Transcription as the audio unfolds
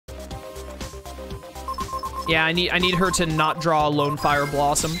Yeah, I need her to not draw a Lone Fire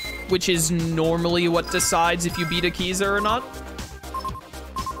Blossom, which is normally what decides if you beat Akiza or not.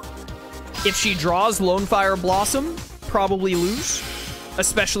 If she draws Lone Fire Blossom, probably lose,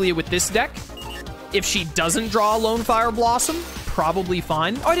 especially with this deck. If she doesn't draw a Lone Fire Blossom, probably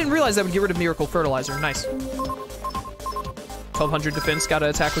fine. Oh, I didn't realize that would get rid of Miracle Fertilizer. Nice. 1200 defense, gotta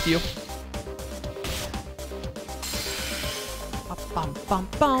attack with you. Bum, bum,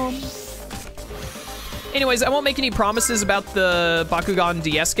 bum. Anyways, I won't make any promises about the Bakugan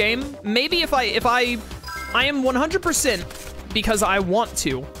DS game. Maybe if I am 100% because I want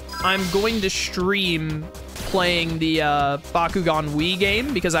to. I'm going to stream playing the Bakugan Wii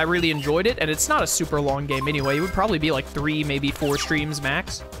game because I really enjoyed it, and it's not a super long game anyway. It would probably be like 3, maybe 4 streams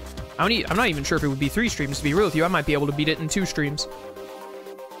max. I'm not even sure if it would be 3 streams, to be real with you. I might be able to beat it in 2 streams.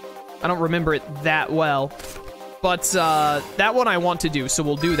 I don't remember it that well. But that one I want to do, so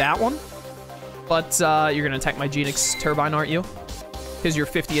we'll do that one. But you're going to attack my Genix Turbine, aren't you? Because you're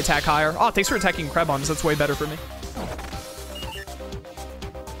 50 attack higher. Oh, thanks for attacking Krebons. That's way better for me.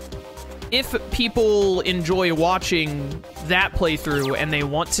 If people enjoy watching that playthrough and they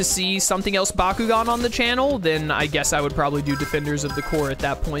want to see something else Bakugan on the channel, then I guess I would probably do Defenders of the Core at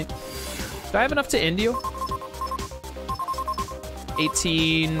that point. Do I have enough to end you?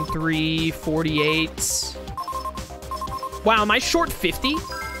 18, 3, 48. Wow, am I short 50?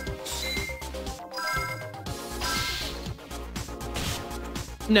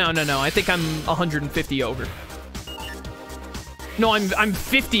 No. I think I'm 150 over. No, I'm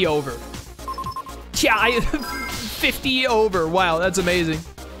 50 over. Yeah, I 50 over. Wow, that's amazing.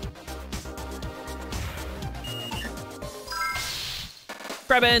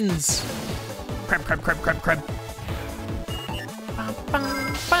 Krebens. Crab.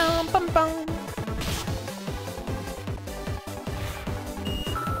 Bum, bum, bum.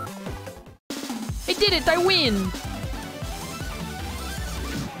 I did it, I win.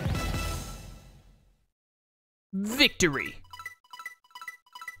 Victory.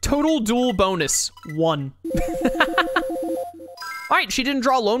 Total duel bonus, 1. All right, she didn't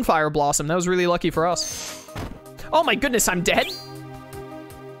draw Lone Fire Blossom. That was really lucky for us. Oh my goodness, I'm dead?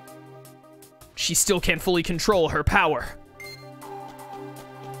 She still can't fully control her power.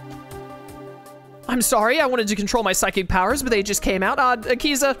 I'm sorry, I wanted to control my psychic powers, but they just came out.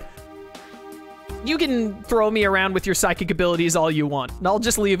 Akiza, you can throw me around with your psychic abilities all you want. I'll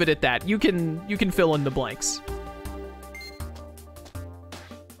just leave it at that. You can fill in the blanks.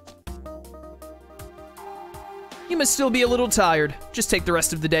 You must still be a little tired. Just take the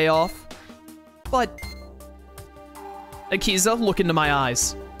rest of the day off. But... Akiza, look into my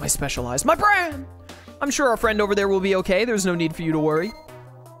eyes. My special eyes. My brand! I'm sure our friend over there will be okay. There's no need for you to worry.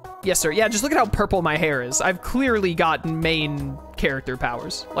 Yes, sir. Yeah, just look at how purple my hair is. I've clearly got main character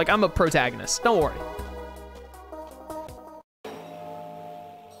powers. Like, I'm a protagonist. Don't worry.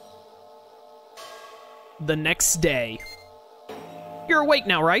 The next day. You're awake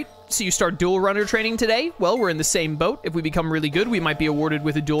now, right? So you start dual runner training today? Well, we're in the same boat. If we become really good, we might be awarded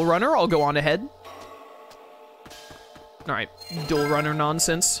with a dual runner. I'll go on ahead. All right, dual runner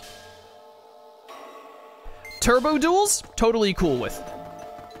nonsense. Turbo duels? Totally cool with.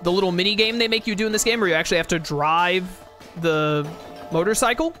 The little mini game they make you do in this game where you actually have to drive the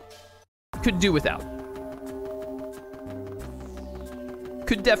motorcycle? Could do without.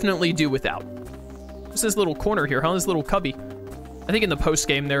 Could definitely do without. What's this little corner here, huh? This little cubby. I think in the post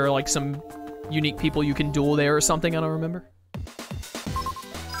game there are like some unique people you can duel there or something. I don't remember.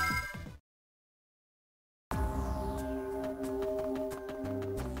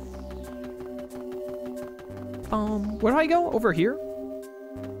 Where do I go? Over here?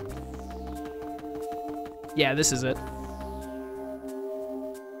 Yeah, this is it.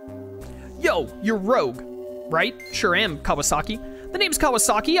 Yo, you're Rogue, right? Sure am, Kawasaki. The name's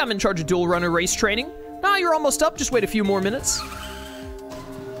Kawasaki. I'm in charge of dual runner race training. Nah, you're almost up. Just wait a few more minutes.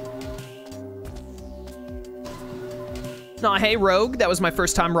 Nah, hey, Rogue. That was my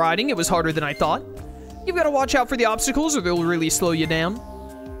first time riding. It was harder than I thought. You've got to watch out for the obstacles or they'll really slow you down.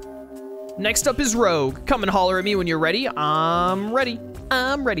 Next up is Rogue. Come and holler at me when you're ready. I'm ready.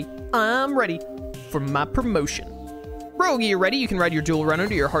 I'm ready. I'm ready for my promotion. Rogue, you ready? You can ride your dual runner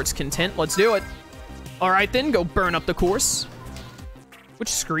to your heart's content. Let's do it. All right, then. Go burn up the course. Which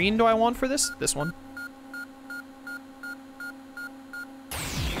screen do I want for this? This one.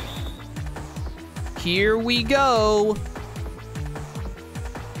 Here we go.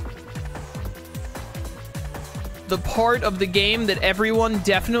 The part of the game that everyone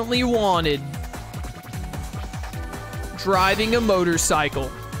definitely wanted. Driving a motorcycle.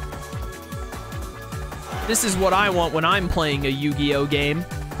 This is what I want when I'm playing a Yu-Gi-Oh game.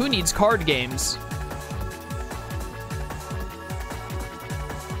 Who needs card games?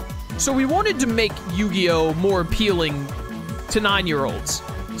 So we wanted to make Yu-Gi-Oh! More appealing to 9-year-olds.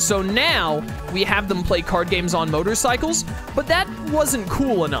 So now we have them play card games on motorcycles, but that wasn't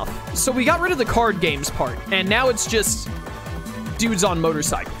cool enough. So we got rid of the card games part, and now it's just dudes on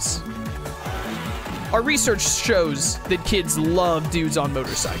motorcycles. Our research shows that kids love dudes on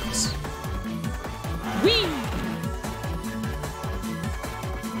motorcycles. Whee!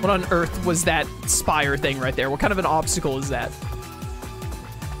 What on earth was that spire thing right there? What kind of an obstacle is that?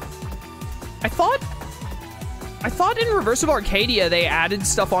 I thought in Reverse of Arcadia they added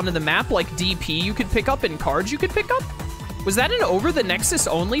stuff onto the map like DP you could pick up and cards you could pick up? Was that an over the Nexus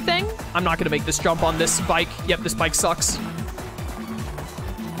only thing? I'm not gonna make this jump on this bike. Yep, this bike sucks.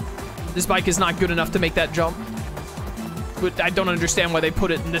 This bike is not good enough to make that jump. But I don't understand why they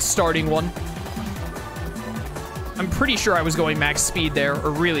put it in this starting one. I'm pretty sure I was going max speed there,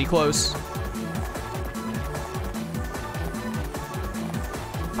 or really close.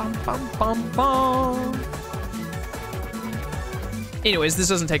 Bum, bum, bum, bum. Anyways, this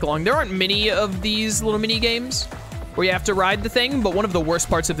doesn't take long. There aren't many of these little mini games where you have to ride the thing, but one of the worst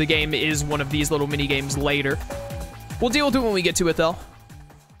parts of the game is one of these little mini games later. We'll deal with it when we get to it, though.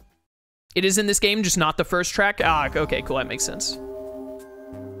 It is in this game, just not the first track. Ah, okay, cool, that makes sense.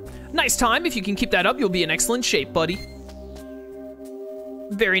 Nice time. If you can keep that up, you'll be in excellent shape, buddy.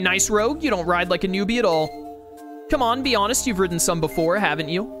 Very nice, Rogue. You don't ride like a newbie at all. Come on, be honest. You've ridden some before, haven't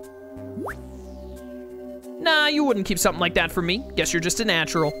you? Nah, you wouldn't keep something like that from me. Guess you're just a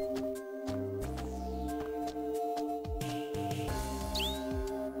natural.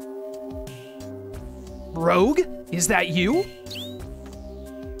 Rogue? Is that you?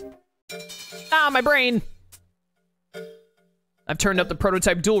 Ah, my brain. I've turned up the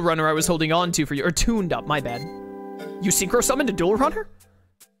prototype dual runner I was holding on to for you, or tuned up, my bad. You synchro summoned a dual runner?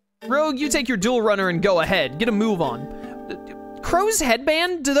 Rogue, you take your dual runner and go ahead. Get a move on. Crow's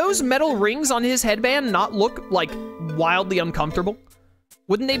headband? Do those metal rings on his headband not look, like, wildly uncomfortable?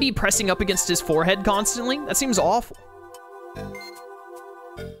 Wouldn't they be pressing up against his forehead constantly? That seems awful.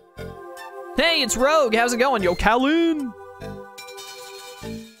 Hey, it's Rogue. How's it going? Yo, Callan.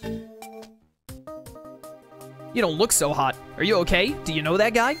 You don't look so hot. Are you okay? Do you know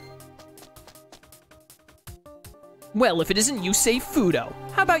that guy? Well, if it isn't Yusei Fudo,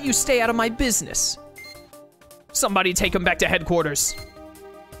 how about you stay out of my business? Somebody take him back to headquarters. ...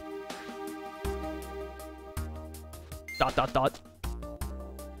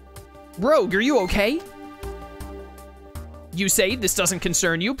 Rogue, are you okay? Yusei, this doesn't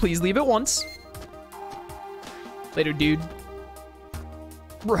concern you. Please leave at once. Later, dude.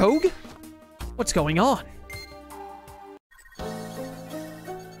 Rogue? What's going on?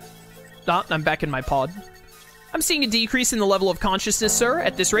 Ah, I'm back in my pod. I'm seeing a decrease in the level of consciousness, sir.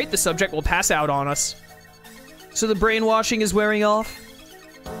 At this rate, the subject will pass out on us. So the brainwashing is wearing off?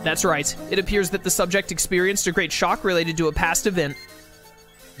 That's right. It appears that the subject experienced a great shock related to a past event.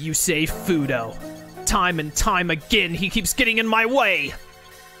 Yusei Fudo. Time and time again, he keeps getting in my way.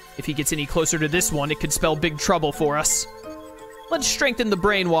 If he gets any closer to this one, it could spell big trouble for us. Let's strengthen the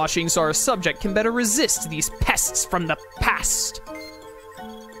brainwashing so our subject can better resist these pests from the past.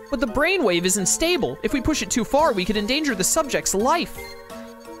 But the brainwave isn't stable. If we push it too far, we could endanger the subject's life.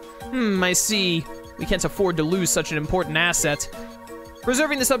 I see. We can't afford to lose such an important asset.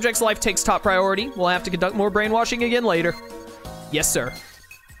 Preserving the subject's life takes top priority. We'll have to conduct more brainwashing again later. Yes, sir.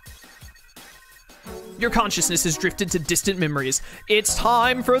 Your consciousness has drifted to distant memories. It's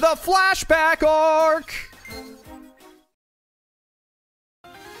time for the flashback arc!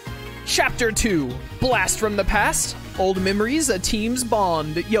 Chapter 2, Blast from the Past. Old memories, a team's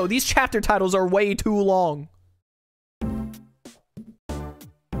bond. Yo, these chapter titles are way too long.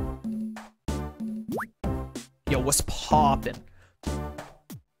 Yo, what's poppin'?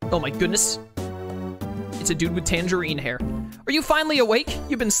 Oh my goodness. It's a dude with tangerine hair. Are you finally awake?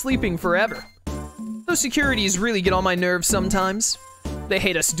 You've been sleeping forever. Those securities really get on my nerves sometimes. They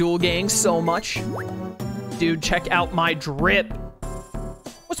hate us dual gangs so much. Dude, check out my drip.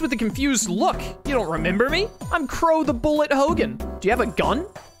 What's with the confused look? You don't remember me? I'm Crow the Bullet Hogan. Do you have a gun?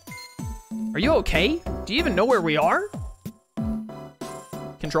 Are you okay? Do you even know where we are?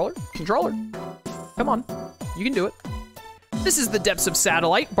 Controller? Controller. Come on. You can do it. This is the depths of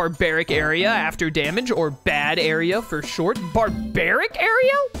satellite, barbaric area after damage, or bad area for short. Barbaric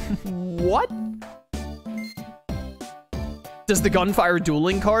area? What? Does the gunfire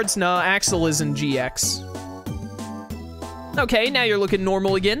dueling cards? No, Axel is in GX. Okay, now you're looking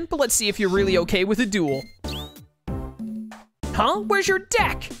normal again, but let's see if you're really okay with a duel. Huh? Where's your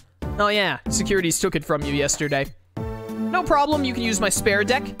deck? Oh yeah, securities took it from you yesterday. No problem, you can use my spare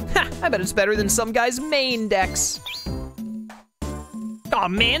deck. Ha, I bet it's better than some guy's main decks. Aw,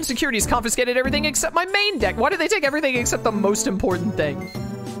 man, security's confiscated everything except my main deck. Why did they take everything except the most important thing?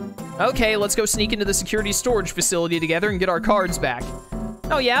 Okay, let's go sneak into the security storage facility together and get our cards back.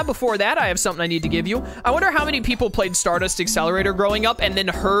 Oh yeah, before that, I have something I need to give you. I wonder how many people played Stardust Accelerator growing up and then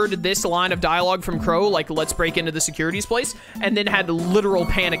heard this line of dialogue from Crow, like, let's break into the securities place, and then had literal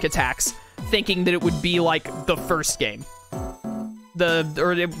panic attacks, thinking that it would be like the first game.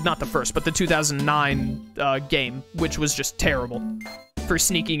 Not the first, but the 2009 game, which was just terrible for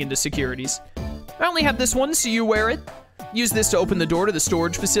sneaking into securities. I only have this one, so you wear it. Use this to open the door to the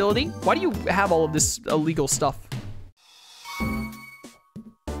storage facility. Why do you have all of this illegal stuff?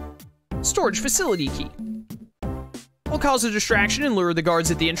 Storage facility key. Will cause a distraction and lure the guards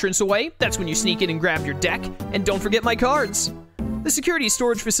at the entrance away. That's when you sneak in and grab your deck. And don't forget my cards. The security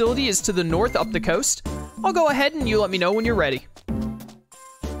storage facility is to the north up the coast. I'll go ahead and you let me know when you're ready.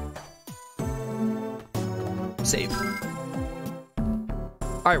 Save.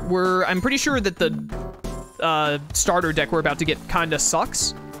 All right, I'm pretty sure that the starter deck we're about to get kinda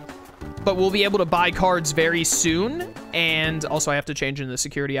sucks, but we'll be able to buy cards very soon. And also I have to change into the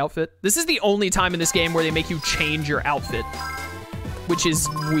security outfit. This is the only time in this game where they make you change your outfit, which is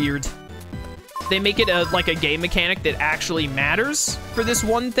weird. They make it like a game mechanic that actually matters for this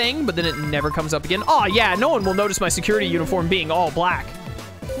one thing, but then it never comes up again. Oh yeah, no one will notice my security uniform being all black.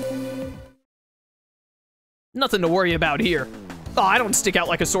 Nothing to worry about here. Oh, I don't stick out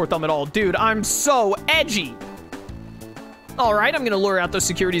like a sore thumb at all. Dude, I'm so edgy. All right, I'm gonna lure out those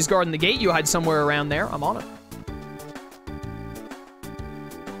securities guarding the gate. You hide somewhere around there. I'm on it.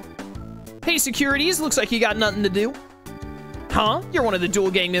 Hey, securities, looks like you got nothing to do. Huh? You're one of the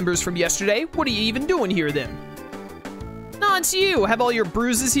dual gang members from yesterday. What are you even doing here then? No, it's you. Have all your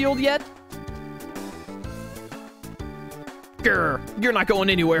bruises healed yet? Grr, you're not going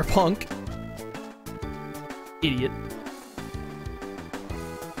anywhere, punk. Idiot.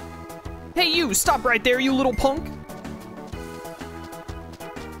 Hey, you, stop right there, you little punk.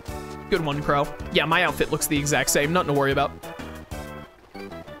 Good one, Crow. Yeah, my outfit looks the exact same. Nothing to worry about.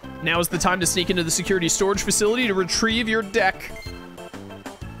 Now is the time to sneak into the security storage facility to retrieve your deck.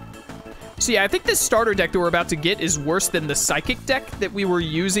 So yeah, I think this starter deck that we're about to get is worse than the psychic deck that we were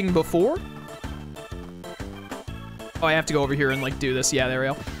using before. Oh, I have to go over here and like do this. Yeah, there we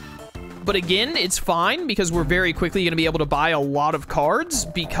go. But again, it's fine because we're very quickly going to be able to buy a lot of cards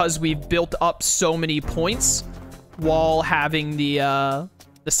because we've built up so many points while having the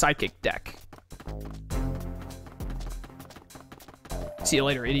psychic deck. See you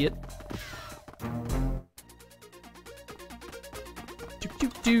later, idiot.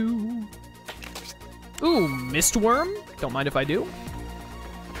 Ooh, Mistworm. Don't mind if I do.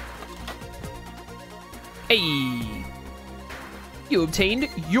 Hey. You obtained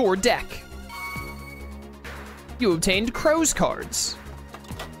your deck. You obtained Crow's cards.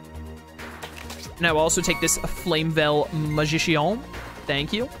 Now I'll also take this Flamevel Magician.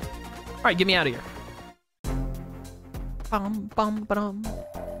 Thank you. All right, get me out of here. Bum, bum, ba-dum.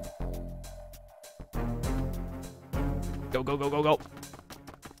 Go, go, go, go, go.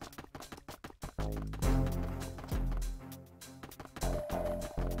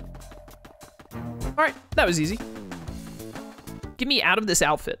 All right, that was easy. Get me out of this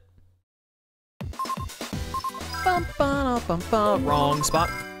outfit. Bum, ba, bum, ba. Wrong spot.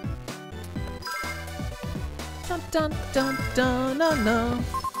 Dun, dun, dun, dun, dun, dun.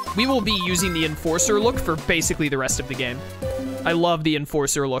 We will be using the Enforcer look for basically the rest of the game. I love the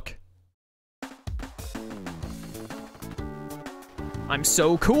Enforcer look. I'm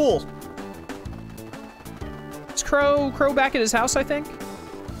so cool. Is Crow back at his house, I think?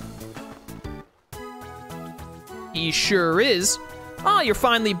 He sure is. Ah, you're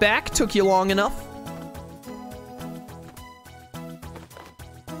finally back. Took you long enough.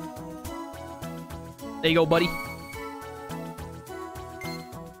 There you go, buddy.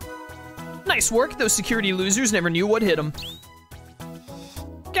 Nice work. Those security losers never knew what hit them.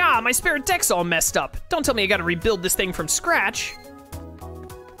 Gah, my spare deck's all messed up. Don't tell me I gotta rebuild this thing from scratch.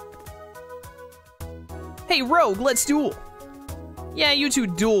 Hey, Rogue, let's duel. Yeah, you two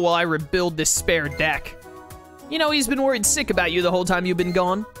duel while I rebuild this spare deck. You know, he's been worried sick about you the whole time you've been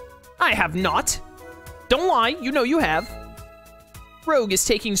gone. I have not. Don't lie, you know you have. Rogue is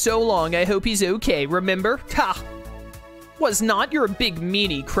taking so long, I hope he's okay, remember? Ha! Was not, you're a big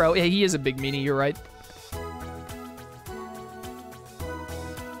meanie, Crow. Yeah, he is a big meanie, you're right.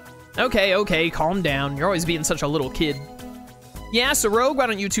 Okay, calm down. You're always being such a little kid. Yeah, so Rogue, why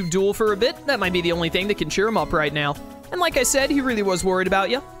don't you two duel for a bit? That might be the only thing that can cheer him up right now. And like I said, he really was worried about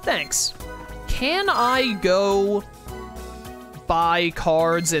you. Thanks. Can I go buy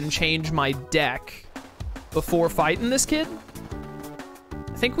cards and change my deck before fighting this kid?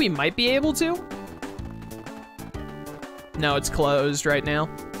 think we might be able to. No, it's closed right now.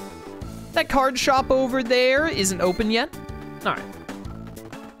 That card shop over there isn't open yet. All right.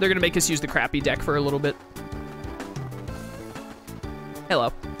 They're gonna make us use the crappy deck for a little bit.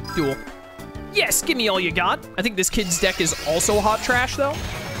 Hello, duel. Yes, give me all you got. I think this kid's deck is also hot trash though.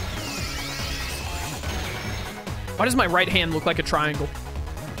 Why does my right hand look like a triangle?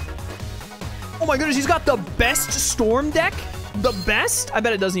 Oh my goodness, he's got the best Storm deck? The best? I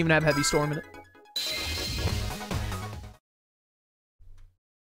bet it doesn't even have Heavy Storm in it.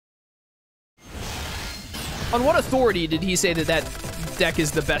 On what authority did he say that that deck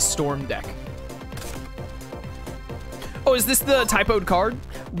is the best Storm deck? Oh, is this the typoed card?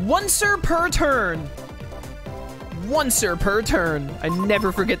 Oncer per turn. Oncer per turn. I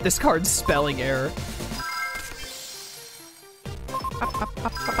never forget this card's spelling error.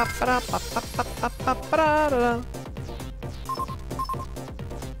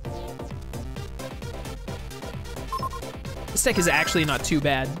 This deck is actually not too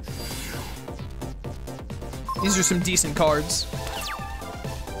bad. These are some decent cards.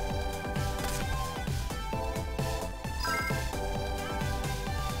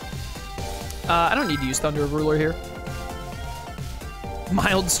 I don't need to use Thunder Ruler here.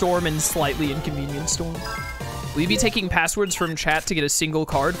 Mild Storm and Slightly Inconvenient Storm. Will you be taking passwords from chat to get a single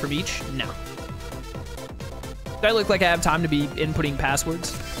card from each? No. Do I look like I have time to be inputting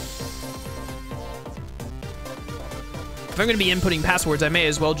passwords? If I'm gonna be inputting passwords, I may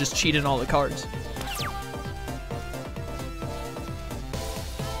as well just cheat in all the cards.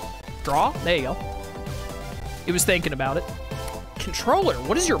 Draw? There you go. It was thinking about it. Controller,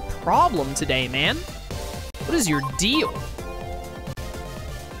 what is your problem today, man? What is your deal?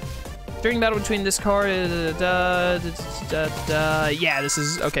 During battle between this card, yeah, this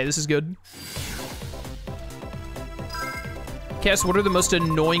is, okay, this is good. Cass, what are the most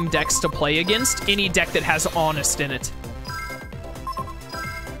annoying decks to play against? Any deck that has Honest in it.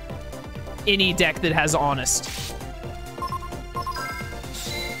 Any deck that has Honest.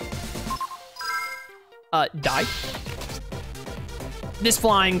 Die. This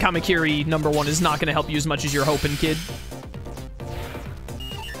flying Kamakiri #1 is not gonna help you as much as you're hoping, kid.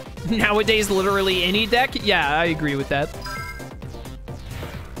 Nowadays, literally any deck? Yeah, I agree with that.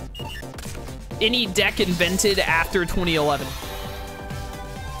 Any deck invented after 2011.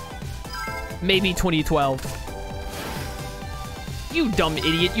 Maybe 2012. You dumb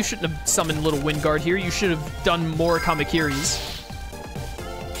idiot. You shouldn't have summoned Little Windguard here. You should have done more Kamakiris.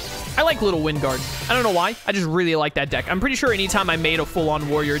 I like Little Windguard. I don't know why. I just really like that deck. I'm pretty sure anytime I made a full-on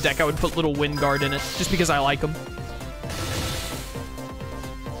warrior deck, I would put Little Windguard in it, just because I like him.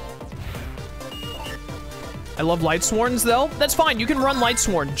 I love Lightsworns, though. That's fine. You can run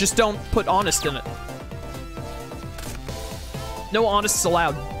Lightsworn. Just don't put Honest in it. No Honests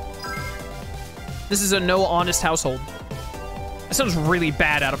allowed. This is a no Honest household. That sounds really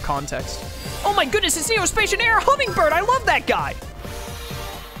bad out of context. Oh my goodness, it's Neospatian Air Hummingbird. I love that guy.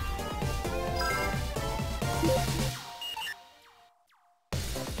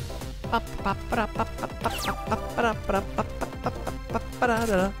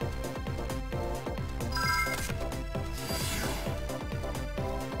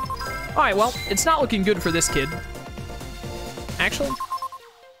 Alright, well, it's not looking good for this kid. Actually?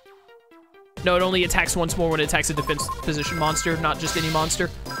 No, it only attacks once more when it attacks a defense position monster, not just any monster.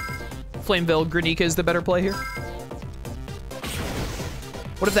 Flameville Granika is the better play here.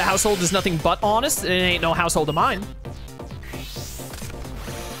 What if the household is nothing but Honest? It ain't no household of mine.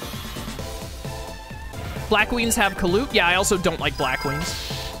 Black Wings have Kalute? Yeah, I also don't like Black Wings.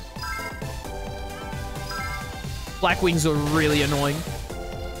 Black Wings are really annoying.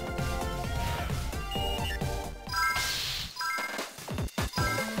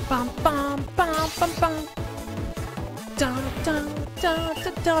 Bum, bum, bum, bum, bum. Da, da, da,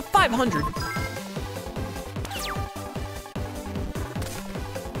 da, da. 500.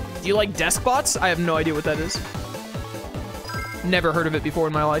 Do you like desk bots? I have no idea what that is. Never heard of it before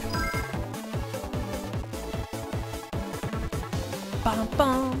in my life. Bum,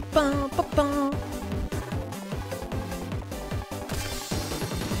 bum, bum, bum, bum.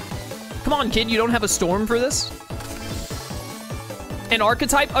 Come on, kid, you don't have a storm for this? An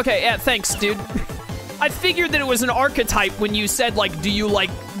archetype? Okay, yeah, thanks, dude. I figured that it was an archetype when you said, like, do you like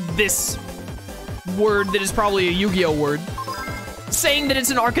this word that is probably a Yu-Gi-Oh word? Saying that it's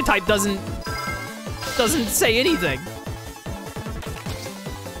an archetype doesn't say anything.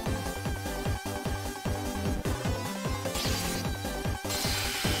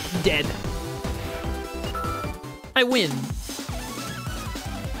 Dead. I win.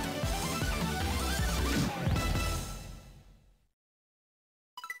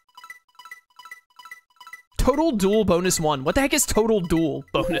 Total duel bonus 1. What the heck is total duel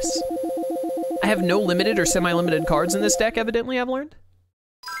bonus? I have no limited or semi-limited cards in this deck, evidently, I've learned.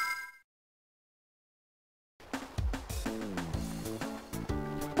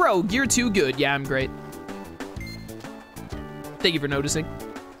 Bro, you're too good. Yeah, I'm great. Thank you for noticing.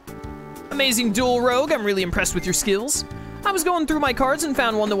 Amazing duel rogue. I'm really impressed with your skills. I was going through my cards and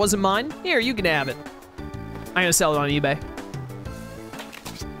found one that wasn't mine. Here, you can have it. I'm gonna sell it on eBay.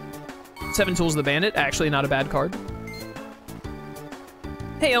 7 Tools of the Bandit. Actually, not a bad card.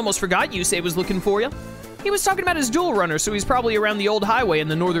 Hey, almost forgot Yusei was looking for you. He was talking about his duel runner, so he's probably around the old highway in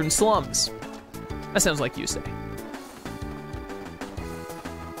the northern slums. That sounds like Yusei.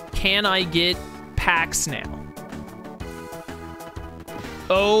 Can I get packs now?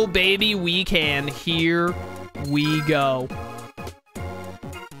 Oh, baby, we can. Here we go.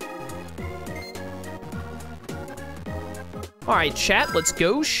 All right, chat, let's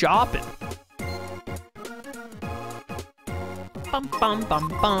go shopping. Bum, bum, bum,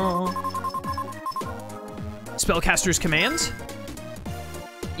 bum. Spellcaster's Command?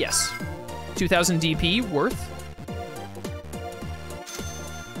 Yes. 2000 DP worth.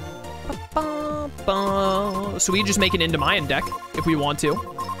 So we just make an Endymion deck if we want to.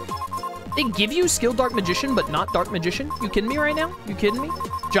 They give you Skilled Dark Magician, but not Dark Magician? You kidding me right now? You kidding me?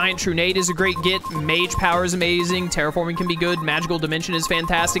 Giant Trunade is a great get. Mage Power is amazing. Terraforming can be good. Magical Dimension is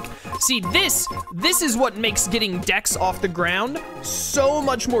fantastic. See, this is what makes getting decks off the ground so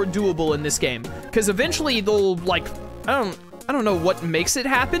much more doable in this game. Because eventually they'll, like, I don't know what makes it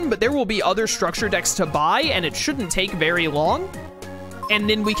happen, but there will be other structure decks to buy, and it shouldn't take very long. And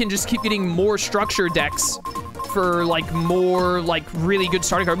then we can just keep getting more structure decks for, like, more, like, really good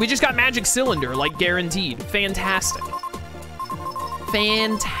starting card. We just got Magic Cylinder, like, guaranteed. Fantastic.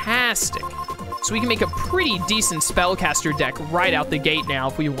 Fantastic. So we can make a pretty decent Spellcaster deck right out the gate now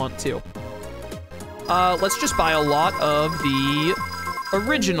if we want to. Let's just buy a lot of the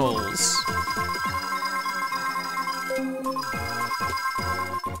originals.